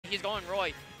he's going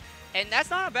Roy. And that's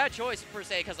not a bad choice, per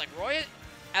se, because, like, Roy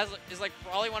is, like,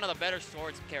 probably one of the better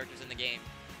swords characters in the game.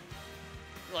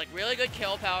 Like, really good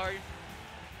kill power.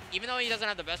 Even though he doesn't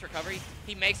have the best recovery,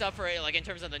 he makes up for it, like, in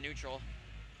terms of the neutral.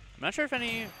 I'm not sure if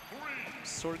any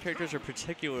sword characters are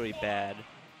particularly bad.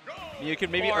 You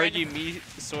could maybe Corrin. argue me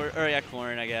sword, or yeah,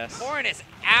 Corrin, I guess. Corrin is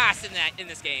ass in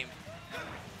this game.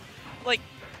 Like,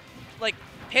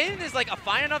 Pin is like a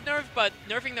fine enough nerf, but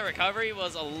nerfing the recovery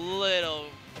was a little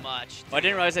much. Oh, I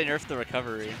didn't realize they nerfed the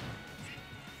recovery.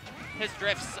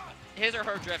 His or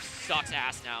her drift sucks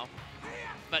ass now.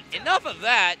 But enough of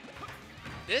that.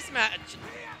 This match,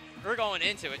 we're going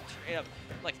into it straight up,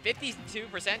 like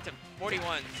 52% to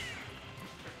 41.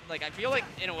 Like, I feel like,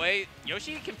 in a way,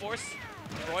 Yoshi can force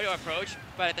Roy to approach,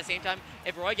 but at the same time,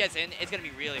 if Roy gets in, it's going to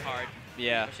be really hard for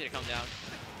Yoshi to come down.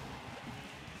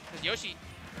 Because Yoshi,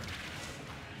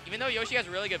 even though Yoshi has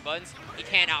really good buttons, he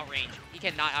can't outrange. He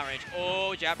cannot outrange.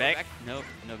 Oh, jab back. Nope,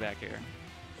 no back air.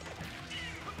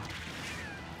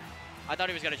 I thought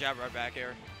he was going to jab right back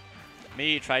here.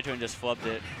 Maybe he tried to and just flubbed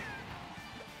it.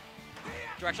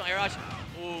 Directional air dodge.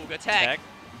 Ooh, good tech.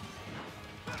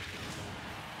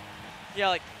 Yeah,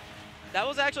 like, that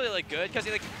was actually, like, good, because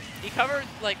he covered,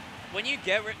 like, when you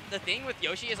get the thing with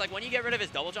Yoshi is, like, when you get rid of his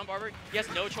double jump armor, he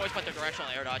has no choice but the directional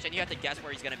air dodge, and you have to guess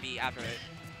where he's going to be after it.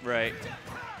 Right.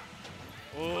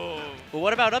 Ooh. Well,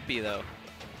 what about up B, though?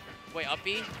 Wait, up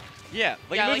B? Yeah,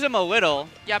 like, he moves him a little.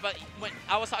 Yeah, but when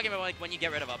I was talking about, like, when you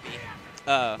get rid of up B.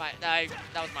 That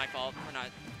was my fault for not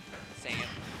saying it.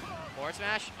 Forward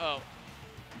smash? Oh.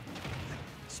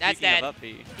 That's dead. Of up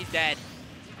B. He's dead.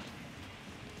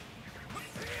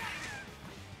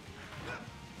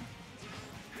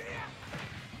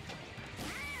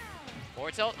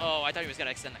 Forward tilt? Oh, I thought he was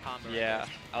gonna extend the combo. Yeah, right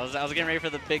I was getting ready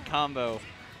for the big combo.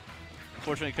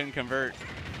 Unfortunately, couldn't convert.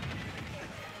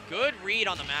 Good read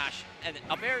on the mash. And then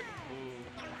up air. Ooh.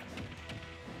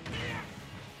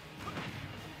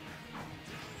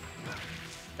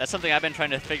 That's something I've been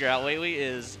trying to figure out lately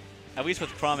is, at least with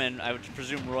Crummin, I would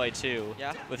presume Roy too.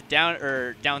 Yeah. With down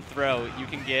throw, you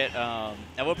can get,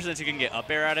 at what percentage you can get up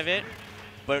air out of it,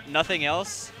 but nothing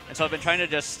else. And so I've been trying to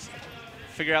just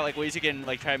figure out like ways you can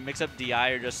like try to mix up DI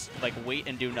or just like wait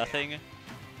and do nothing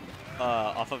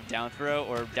off of down throw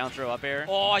or down throw up air.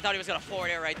 Oh, I thought he was gonna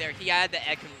forward air right there. He had the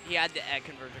egg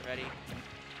conversion ready.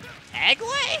 Egg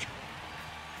lay?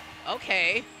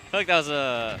 Okay. I feel like that was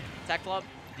a Tech flub?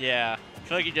 Yeah. I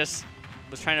feel like he just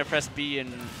was trying to press B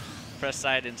and press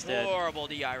side instead. Horrible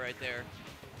DI right there.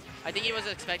 I think he was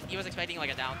expecting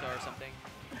like a down throw or something.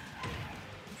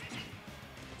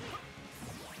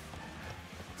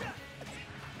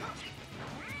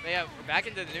 But yeah, we're back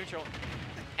into the neutral.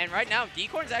 And right now,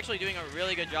 DCorn's actually doing a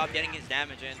really good job getting his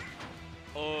damage in.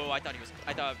 Oh, I thought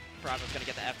Parappa was gonna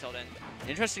get the F tilt in.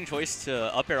 Interesting choice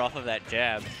to up air off of that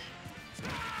jab.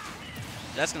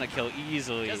 That's gonna kill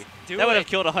easily. Just do that would it. have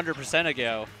killed 100%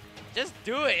 ago. Just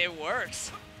do it. It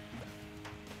works.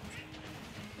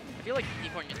 I feel like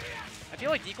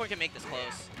DCorn can make this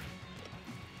close.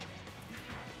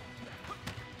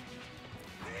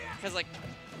 Because like,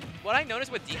 what I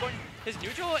noticed with DCorn, his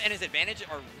neutral and his advantage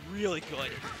are really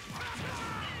good.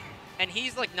 And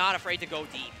he's like not afraid to go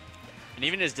deep. And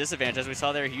even his disadvantage, as we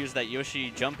saw there, he used that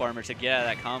Yoshi jump armor to get out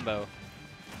of that combo.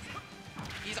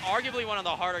 He's arguably one of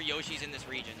the harder Yoshis in this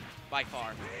region, by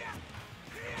far.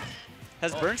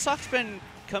 Has Burnstock's been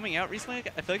coming out recently?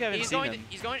 I feel like I haven't seen him.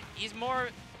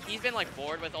 He's been like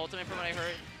bored with Ultimate from what I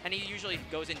heard, and he usually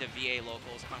goes into VA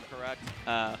locals, if I'm correct.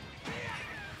 Well,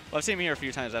 I've seen him here a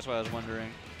few times, that's why I was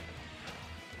wondering.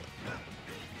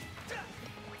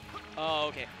 Oh,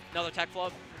 okay. Another tech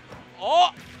flub.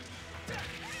 Oh!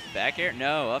 Back air?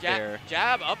 No, up air.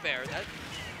 Jab, up air. That,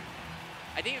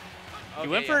 I think... Okay, he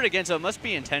went for it again, so it must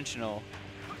be intentional.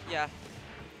 Yeah.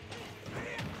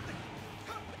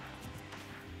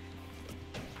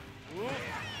 Ooh.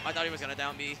 I thought he was going to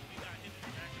down B.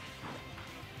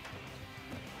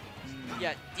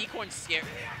 Yeah, DCorn's scared.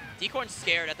 DCorn's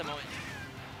scared at the moment.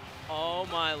 Oh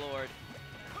my lord.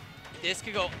 This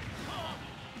could go...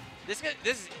 This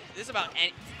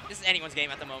is anyone's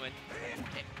game at the moment.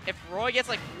 If Roy gets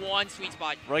like one sweet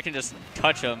spot, Roy can just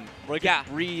touch him. Roy can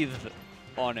breathe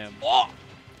on him. Oh!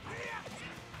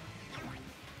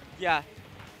 Yeah,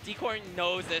 DCorn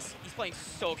knows this. He's playing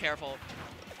so careful.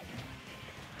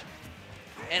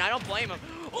 And I don't blame him.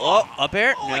 Oh, up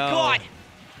air? Oh no. my god!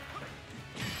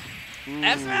 Ooh.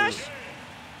 F smash?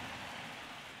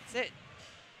 That's it.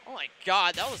 Oh my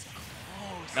god, that was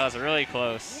close. That was really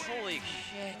close. Holy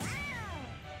shit.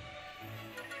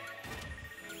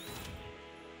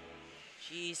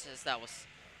 Jesus, that was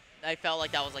I felt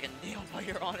like that was like a nail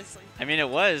biter, honestly. I mean, it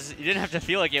was. You didn't have to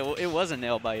feel like it was a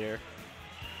nail biter.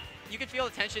 You could feel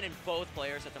the tension in both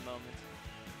players at the moment.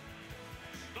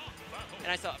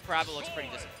 And I saw Parappa looks really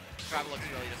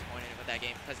disappointed with that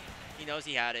game because he knows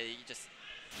he had it. He just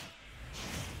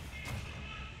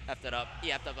effed it up. He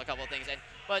effed up a couple of things,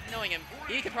 but knowing him,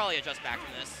 he could probably adjust back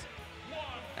from this.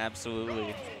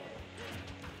 Absolutely.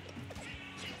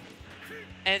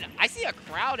 And I see a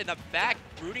crowd in the back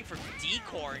rooting for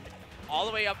DCorn all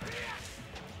the way up.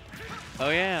 Oh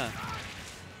yeah.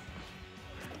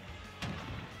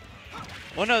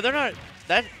 Well, no, they're not.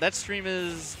 That stream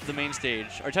is the main stage.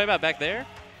 Are you talking about back there?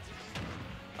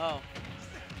 Oh.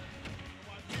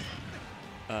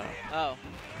 Oh.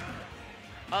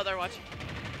 Oh, they're watching.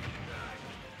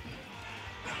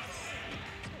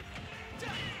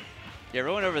 Yeah,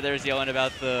 everyone over there is yelling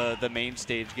about the main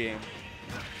stage game.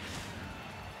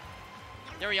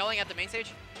 They were yelling at the main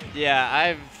stage? Yeah, I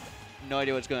have no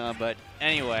idea what's going on, but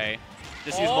anyway,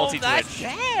 just use multi-twitch. That's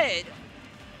bad.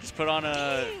 Just put on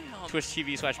a Twitch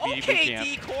TV/BG okay,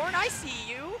 Bootcamp. DCorn, I see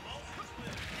you.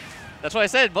 That's why I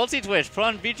said multi-twitch. Put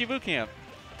on BG Bootcamp.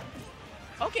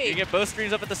 Okay. You can get both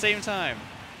streams up at the same time.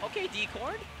 Okay,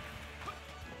 DCorn.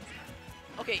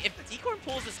 Okay, if DCorn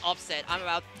pulls this upset, I'm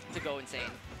about to go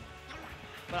insane.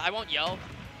 But I won't yell,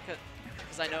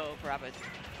 because I know Parappa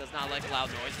does not like loud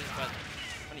noises, but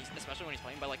especially when he's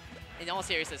playing. But like, in all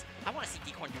seriousness, I want to see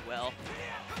DCorn do well.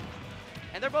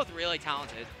 And they're both really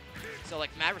talented. So like,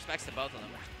 mad respects to both of them.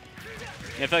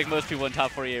 Yeah, I feel like most people in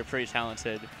top 48 are pretty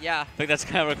talented. Yeah. I think that's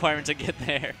kind of a requirement to get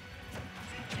there.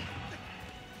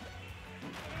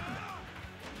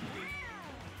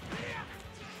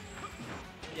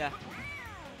 Yeah.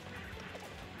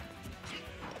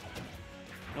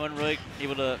 No one really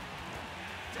able to.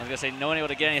 I was gonna say no one able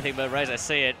to get anything, but right as I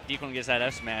say it, DCorn gets that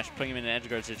F smash, putting him in an edge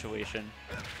guard situation.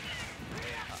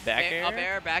 Back air. Up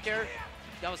air, back air.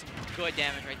 That was some good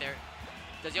damage right there.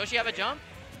 Does Yoshi have a jump?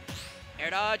 Air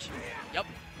dodge. Yep.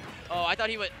 Oh, I thought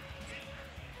he would.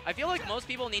 I feel like most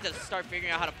people need to start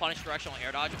figuring out how to punish directional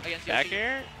air dodge against Yoshi. Back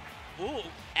air. Ooh,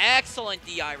 excellent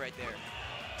DI right there.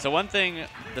 So one thing,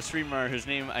 the streamer whose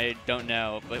name I don't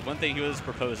know, but one thing he was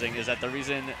proposing is that the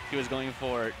reason he was going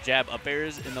for jab up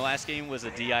airs in the last game was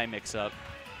a DI mix-up.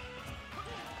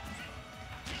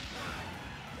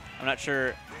 I'm not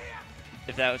sure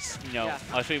if that was, Yeah.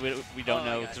 obviously we don't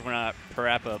know because we're not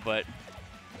Parappa, but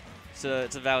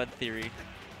it's a valid theory.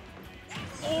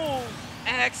 Oh,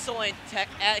 excellent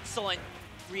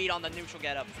read on the neutral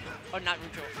getup. Or not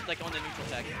neutral, like on the neutral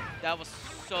tech. That was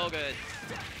so good.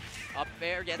 Up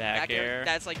air, get back air.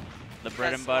 That's like the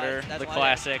bread and butter, the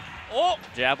classic. Oh!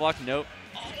 Jab block, nope.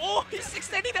 Oh, he's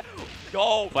extending that.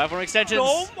 No. Platform extensions.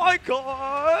 Oh my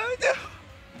god.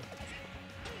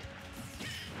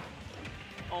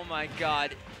 Oh my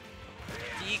god.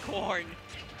 DCorn.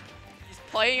 He's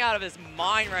playing out of his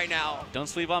mind right now. Don't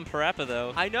sleep on Parappa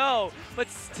though. I know, but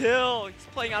still, he's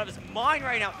playing out of his mind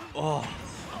right now. Oh.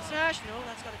 Smash. No,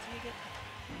 that's gotta take it.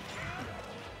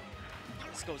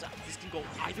 This can go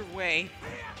either way.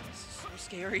 This is so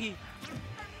scary.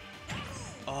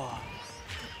 Oh.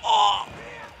 Oh!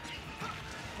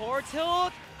 Forward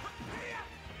tilt.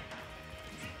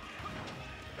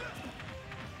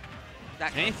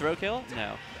 Can he throw kill?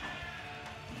 No.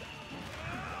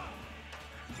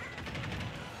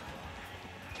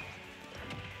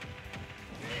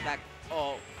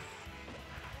 Oh.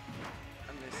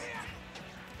 I missed.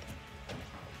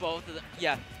 Both of them.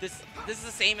 Yeah, this is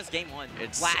the same as game one.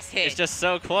 It's last hit. It's just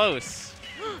so close.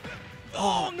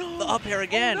 Oh no! The up air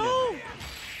again. Oh,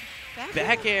 no.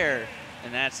 Back air.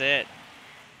 And that's it.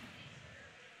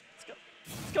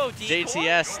 Let's go, DCorn.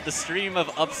 JTS, the stream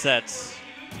of upsets.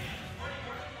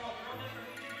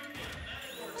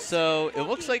 So it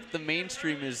looks like the main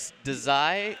stream is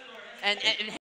Desai and